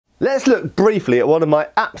Let's look briefly at one of my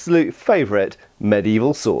absolute favourite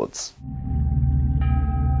medieval swords.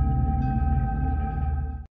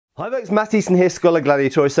 Hi folks, Matt Easton here, Schola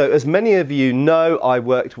Gladiatoria. So as many of you know, I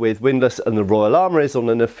worked with Windlass and the Royal Armouries on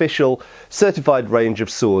an official certified range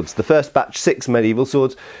of swords. The first batch, 6 medieval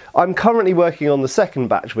swords. I'm currently working on the second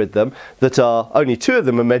batch with them that are, only 2 of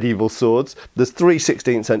them are medieval swords. There's 3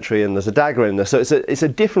 16th century and there's a dagger in there. So it's a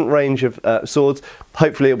different range of swords.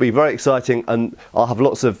 Hopefully it'll be very exciting and I'll have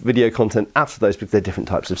lots of video content out of those because they're different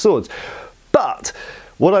types of swords. But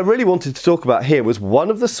what I really wanted to talk about here was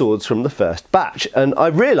one of the swords from the first batch, and I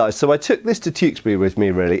realised, so I took this to Tewkesbury with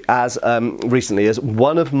me really as recently as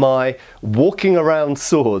one of my walking around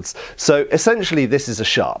swords. So essentially this is a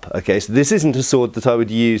sharp, okay, so this isn't a sword that I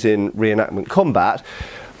would use in reenactment combat,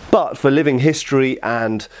 but for living history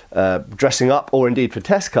and dressing up, or indeed for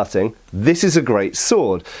test cutting, this is a great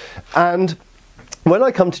sword. And when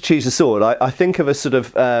I come to choose a sword, I think of a sort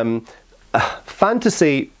of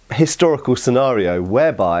fantasy historical scenario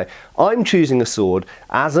whereby I'm choosing a sword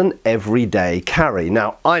as an everyday carry.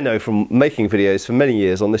 Now, I know from making videos for many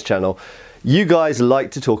years on this channel, you guys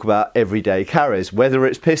like to talk about everyday carries, whether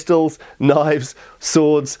it's pistols, knives,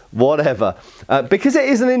 swords, whatever, because it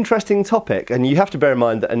is an interesting topic, and you have to bear in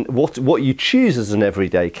mind that what you choose as an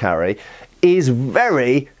everyday carry is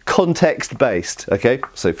very context based, okay?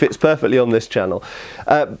 So it fits perfectly on this channel,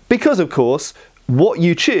 because of course what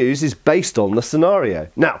you choose is based on the scenario.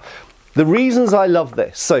 Now, the reasons I love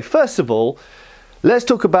this. So first of all, let's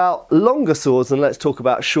talk about longer swords and let's talk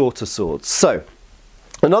about shorter swords. So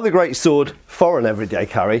another great sword for an everyday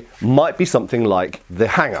carry might be something like the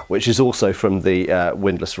hanger, which is also from the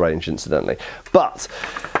Windlass range incidentally. But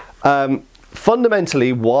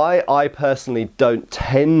fundamentally, why I personally don't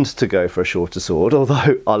tend to go for a shorter sword,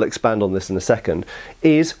 although I'll expand on this in a second,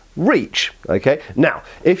 is reach. Okay, now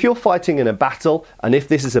if you're fighting in a battle and if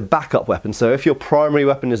this is a backup weapon, so if your primary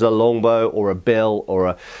weapon is a longbow or a bill or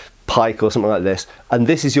a pike or something like this, and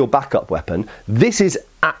this is your backup weapon, this is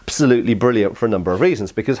absolutely brilliant for a number of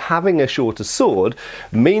reasons, because having a shorter sword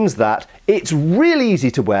means that it's really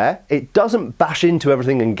easy to wear, it doesn't bash into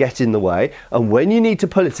everything and get in the way, and when you need to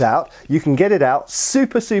pull it out, you can get it out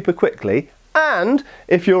super quickly. And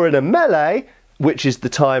if you're in a melee, which is the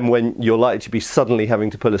time when you're likely to be suddenly having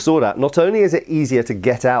to pull a sword out, not only is it easier to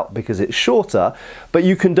get out because it's shorter, but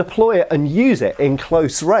you can deploy it and use it in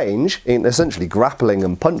close range, in essentially grappling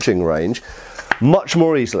and punching range, much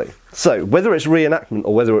more easily. So whether it's reenactment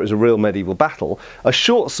or whether it was a real medieval battle, a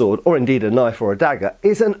short sword, or indeed a knife or a dagger,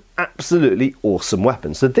 is an absolutely awesome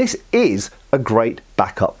weapon. So this is a great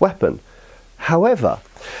backup weapon. However,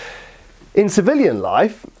 in civilian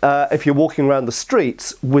life, if you're walking around the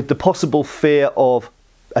streets with the possible fear of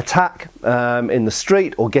attack in the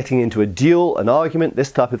street or getting into a duel, an argument, this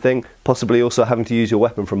type of thing, possibly also having to use your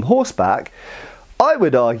weapon from horseback, I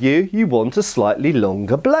would argue you want a slightly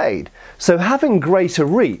longer blade. So having greater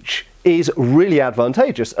reach is really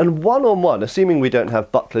advantageous, and one-on-one, assuming we don't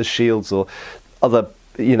have bucklers, shields or other,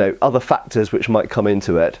 other factors which might come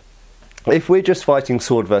into it, if we're just fighting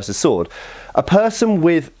sword versus sword, a person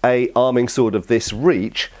with a arming sword of this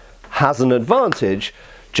reach has an advantage,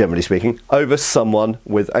 generally speaking, over someone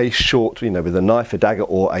with a short, with a knife, a dagger,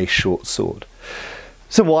 or a short sword.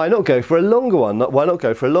 So why not go for a longer one? Why not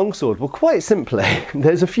go for a long sword? Well, quite simply,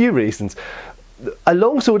 there's a few reasons. A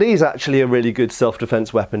long sword is actually a really good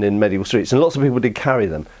self-defense weapon in medieval streets, and lots of people did carry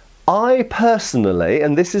them. I personally,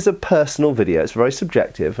 and this is a personal video, it's very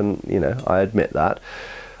subjective, and I admit that,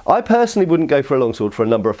 I personally wouldn't go for a longsword for a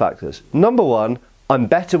number of factors. Number one, I'm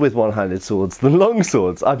better with one-handed swords than long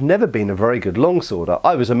swords. I've never been a very good longsworder.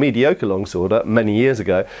 I was a mediocre longsworder many years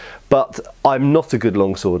ago, but I'm not a good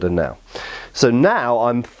longsworder now. So now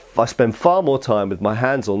I spend far more time with my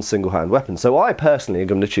hands-on single-hand weapons. So I personally am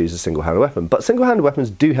going to choose a single-handed weapon, but single-handed weapons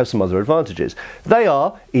do have some other advantages. They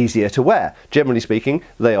are easier to wear. Generally speaking,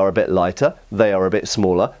 they are a bit lighter, they are a bit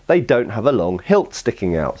smaller, they don't have a long hilt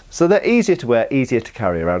sticking out. So they're easier to wear, easier to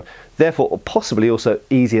carry around, therefore possibly also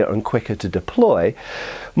easier and quicker to deploy.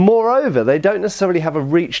 Moreover, they don't necessarily have a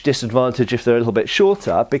reach disadvantage if they're a little bit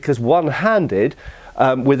shorter, because one-handed,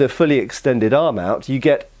 with a fully extended arm out, you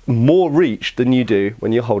get more reach than you do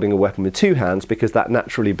when you're holding a weapon with 2 hands, because that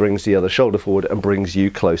naturally brings the other shoulder forward and brings you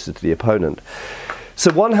closer to the opponent.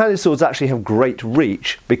 So one-handed swords actually have great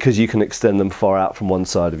reach because you can extend them far out from one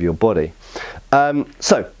side of your body.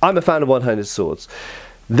 So I'm a fan of one-handed swords.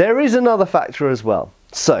 There is another factor as well.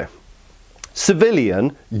 So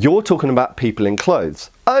civilian, you're talking about people in clothes.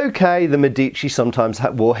 Okay, the Medici sometimes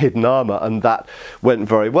wore hidden armour, and that went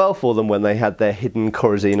very well for them when they had their hidden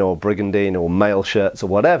Corazine or Brigandine or mail shirts or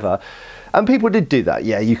whatever. And people did do that.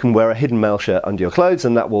 Yeah, you can wear a hidden mail shirt under your clothes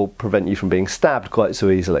and that will prevent you from being stabbed quite so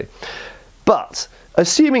easily. But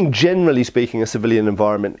assuming, generally speaking, a civilian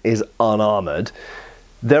environment is unarmoured,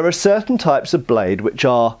 there are certain types of blade which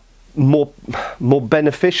are more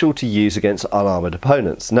beneficial to use against unarmoured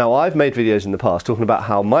opponents. Now, I've made videos in the past talking about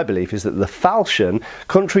how my belief is that the falchion,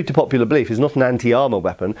 contrary to popular belief, is not an anti-armour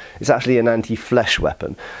weapon, it's actually an anti-flesh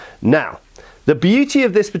weapon. Now, the beauty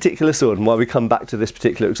of this particular sword, and why we come back to this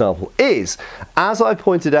particular example, is, as I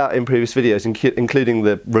pointed out in previous videos, including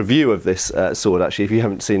the review of this sword, actually, if you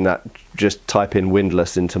haven't seen that, just type in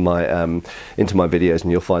windlass into my videos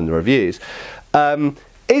and you'll find the reviews,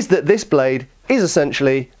 is that this blade is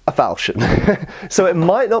essentially a falchion. So it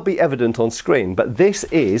might not be evident on screen, but this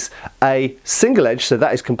is a single edge, so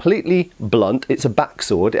that is completely blunt. It's a back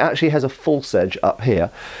sword. It actually has a false edge up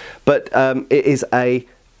here, but it is a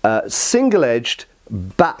single-edged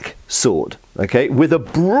back sword, okay, with a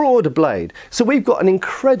broad blade. So we've got an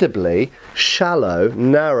incredibly shallow,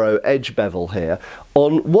 narrow edge bevel here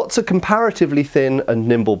on what's a comparatively thin and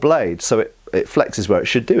nimble blade. So it flexes where it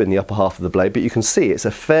should do in the upper half of the blade, but you can see it's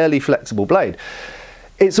a fairly flexible blade.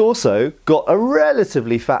 It's also got a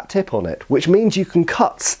relatively fat tip on it, which means you can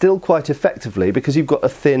cut still quite effectively because you've got a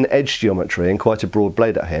thin edge geometry and quite a broad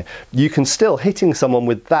blade out here. You can still, hitting someone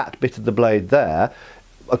with that bit of the blade there,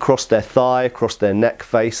 across their thigh, across their neck,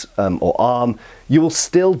 face or arm, you will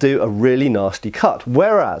still do a really nasty cut.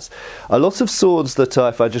 Whereas a lot of swords that are,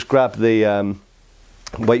 if I just grab the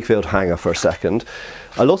Wakefield hanger for a second,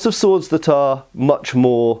 a lot of swords that are much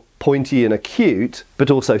more pointy and acute, but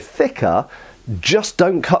also thicker, just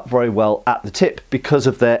don't cut very well at the tip because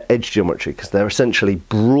of their edge geometry, because they're essentially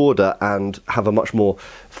broader and have a much more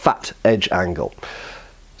fat edge angle.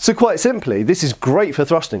 So quite simply, this is great for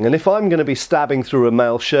thrusting, and if I'm going to be stabbing through a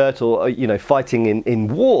mail shirt or, you know, fighting in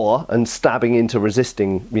war and stabbing into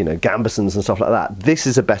resisting, you know, gambesons and stuff like that, this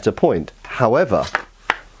is a better point. However,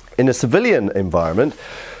 in a civilian environment,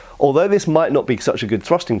 although this might not be such a good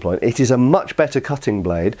thrusting point, it is a much better cutting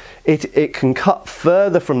blade. It can cut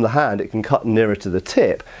further from the hand, it can cut nearer to the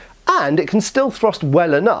tip, and it can still thrust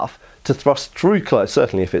well enough to thrust through clothes,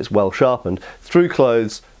 certainly if it's well sharpened, through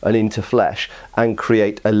clothes and into flesh, and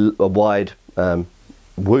create a wide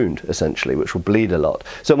wound, essentially, which will bleed a lot.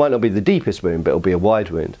 So it might not be the deepest wound, but it'll be a wide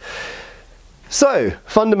wound. So,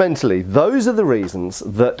 fundamentally, those are the reasons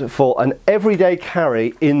that for an everyday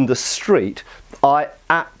carry in the street, I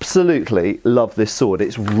absolutely love this sword.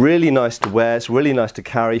 It's really nice to wear, it's really nice to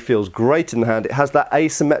carry, feels great in the hand. It has that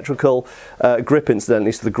asymmetrical grip,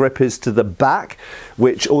 incidentally, so the grip is to the back,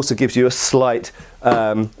 which also gives you a slight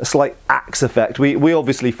axe effect. We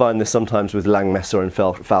obviously find this sometimes with Langmesser and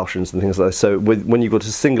falchions and things like that. So when you've got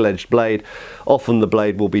a single-edged blade, often the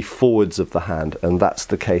blade will be forwards of the hand, and that's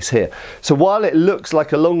the case here. So while it looks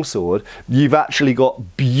like a longsword, you've actually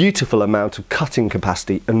got beautiful amount of cutting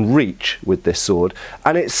capacity and reach with this sword,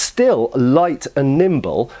 and it's still light and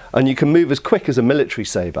nimble, and you can move as quick as a military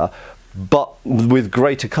sabre, but with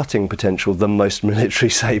greater cutting potential than most military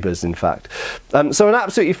sabres, in fact. So an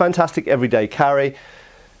absolutely fantastic everyday carry.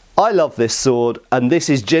 I love this sword, and this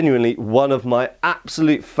is genuinely one of my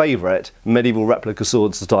absolute favourite medieval replica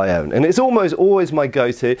swords that I own, and it's almost always my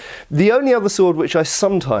go-to. The only other sword which I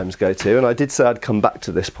sometimes go to, and I did say I'd come back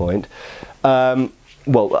to this point,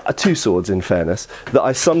 well, two swords in fairness, that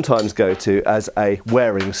I sometimes go to as a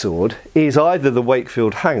wearing sword is either the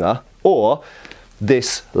Wakefield hanger or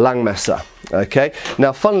this Langmesser. Okay,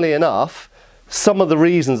 now funnily enough, some of the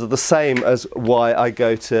reasons are the same as why I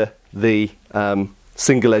go to the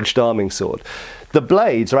single-edged arming sword. The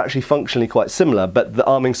blades are actually functionally quite similar, but the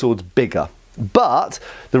arming sword's bigger. But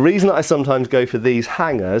the reason that I sometimes go for these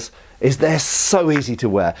hangers is they're so easy to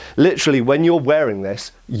wear. Literally, when you're wearing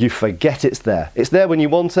this, you forget it's there. It's there when you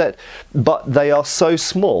want it, but they are so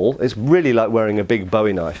small, it's really like wearing a big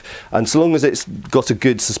Bowie knife. And so long as it's got a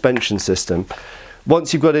good suspension system,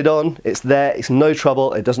 once you've got it on, it's there, it's no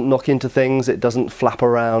trouble, it doesn't knock into things, it doesn't flap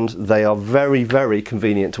around. They are very, very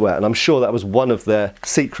convenient to wear, and I'm sure that was one of their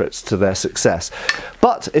secrets to their success.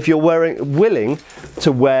 But if you're willing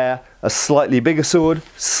to wear a slightly bigger sword,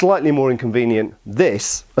 slightly more inconvenient,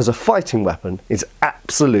 this, as a fighting weapon, is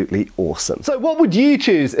absolutely awesome. So what would you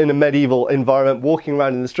choose in a medieval environment, walking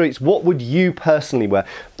around in the streets? What would you personally wear?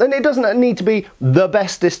 And it doesn't need to be the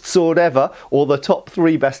bestest sword ever, or the top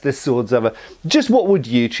 3 bestest swords ever. Just what would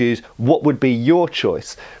you choose? What would be your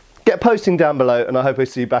choice? Get posting down below, and I hope I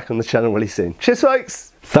see you back on the channel really soon. Cheers, folks!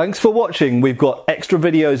 Thanks for watching. We've got extra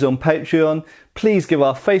videos on Patreon. Please give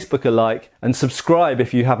our Facebook a like and subscribe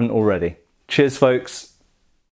if you haven't already. Cheers, folks.